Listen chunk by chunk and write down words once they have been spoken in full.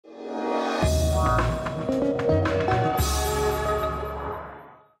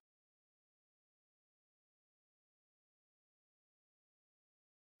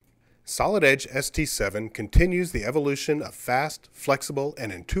Solid Edge ST7 continues the evolution of fast, flexible,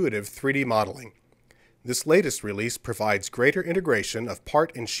 and intuitive 3D modeling. This latest release provides greater integration of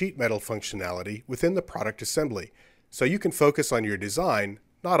part and sheet metal functionality within the product assembly, so you can focus on your design,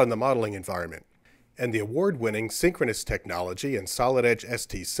 not on the modeling environment. And the award-winning synchronous technology in Solid Edge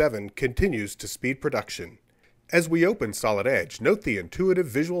ST7 continues to speed production. As we open Solid Edge, note the intuitive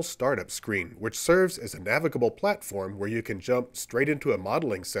visual startup screen, which serves as a navigable platform where you can jump straight into a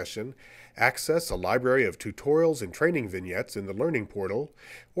modeling session, access a library of tutorials and training vignettes in the Learning Portal,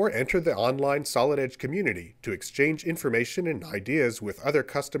 or enter the online Solid Edge community to exchange information and ideas with other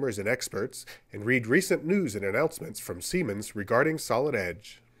customers and experts, and read recent news and announcements from Siemens regarding Solid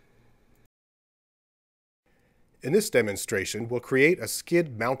Edge. In this demonstration, we'll create a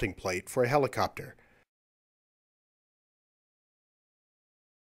skid mounting plate for a helicopter.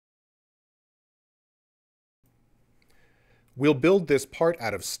 We'll build this part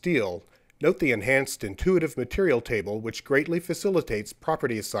out of steel. Note the enhanced intuitive material table, which greatly facilitates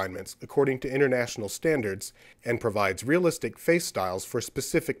property assignments according to international standards and provides realistic face styles for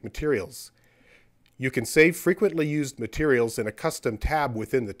specific materials. You can save frequently used materials in a custom tab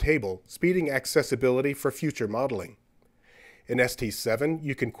within the table, speeding accessibility for future modeling. In ST7,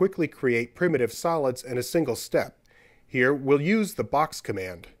 you can quickly create primitive solids in a single step. Here, we'll use the box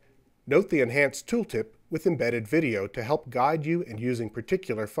command. Note the enhanced tooltip with embedded video to help guide you in using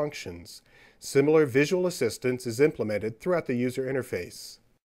particular functions. Similar visual assistance is implemented throughout the user interface.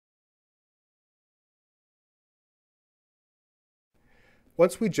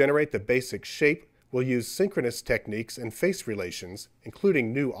 Once we generate the basic shape, we'll use synchronous techniques and face relations,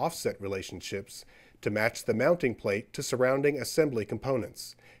 including new offset relationships, to match the mounting plate to surrounding assembly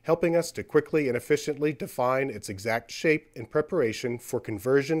components, helping us to quickly and efficiently define its exact shape in preparation for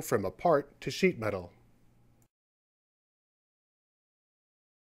conversion from a part to sheet metal.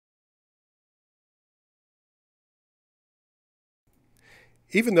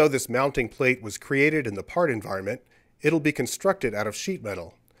 Even though this mounting plate was created in the part environment, it'll be constructed out of sheet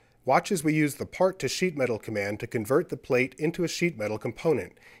metal. Watch as we use the part to sheet metal command to convert the plate into a sheet metal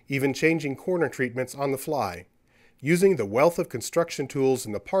component, even changing corner treatments on the fly. Using the wealth of construction tools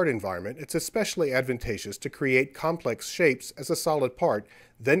in the part environment, it's especially advantageous to create complex shapes as a solid part,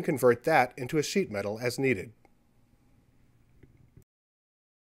 then convert that into a sheet metal as needed.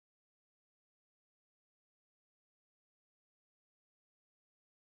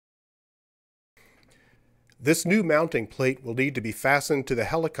 This new mounting plate will need to be fastened to the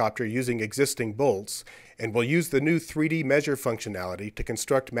helicopter using existing bolts, and we'll use the new 3D measure functionality to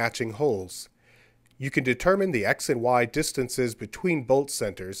construct matching holes. You can determine the X and Y distances between bolt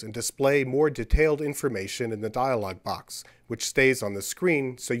centers and display more detailed information in the dialog box, which stays on the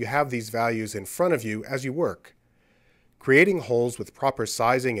screen so you have these values in front of you as you work. Creating holes with proper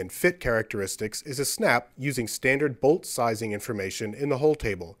sizing and fit characteristics is a snap using standard bolt sizing information in the hole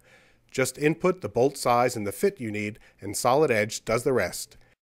table. Just input the bolt size and the fit you need, and Solid Edge does the rest.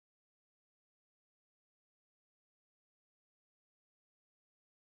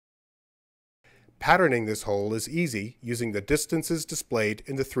 Patterning this hole is easy using the distances displayed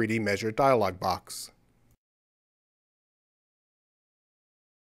in the 3D Measure dialog box.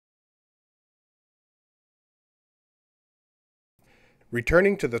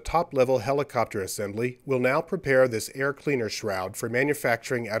 Returning to the top-level helicopter assembly, we'll now prepare this air cleaner shroud for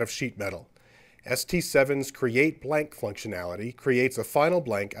manufacturing out of sheet metal. ST7's Create Blank functionality creates a final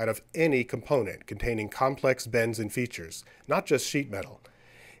blank out of any component containing complex bends and features, not just sheet metal.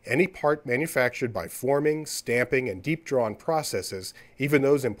 Any part manufactured by forming, stamping, and deep-drawn processes, even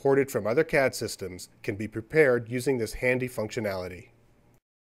those imported from other CAD systems, can be prepared using this handy functionality.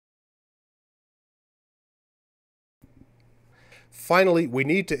 Finally, we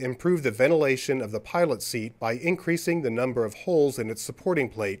need to improve the ventilation of the pilot seat by increasing the number of holes in its supporting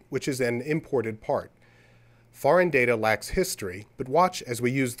plate, which is an imported part. Foreign data lacks history, but watch as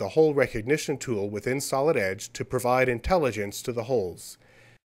we use the hole recognition tool within Solid Edge to provide intelligence to the holes.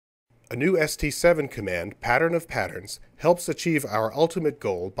 A new ST7 command, Pattern of Patterns, helps achieve our ultimate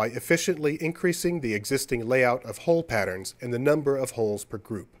goal by efficiently increasing the existing layout of hole patterns and the number of holes per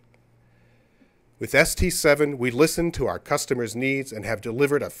group. With ST7, we listened to our customers' needs and have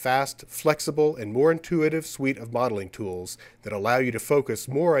delivered a fast, flexible, and more intuitive suite of modeling tools that allow you to focus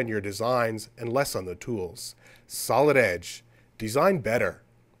more on your designs and less on the tools. Solid Edge. Design better.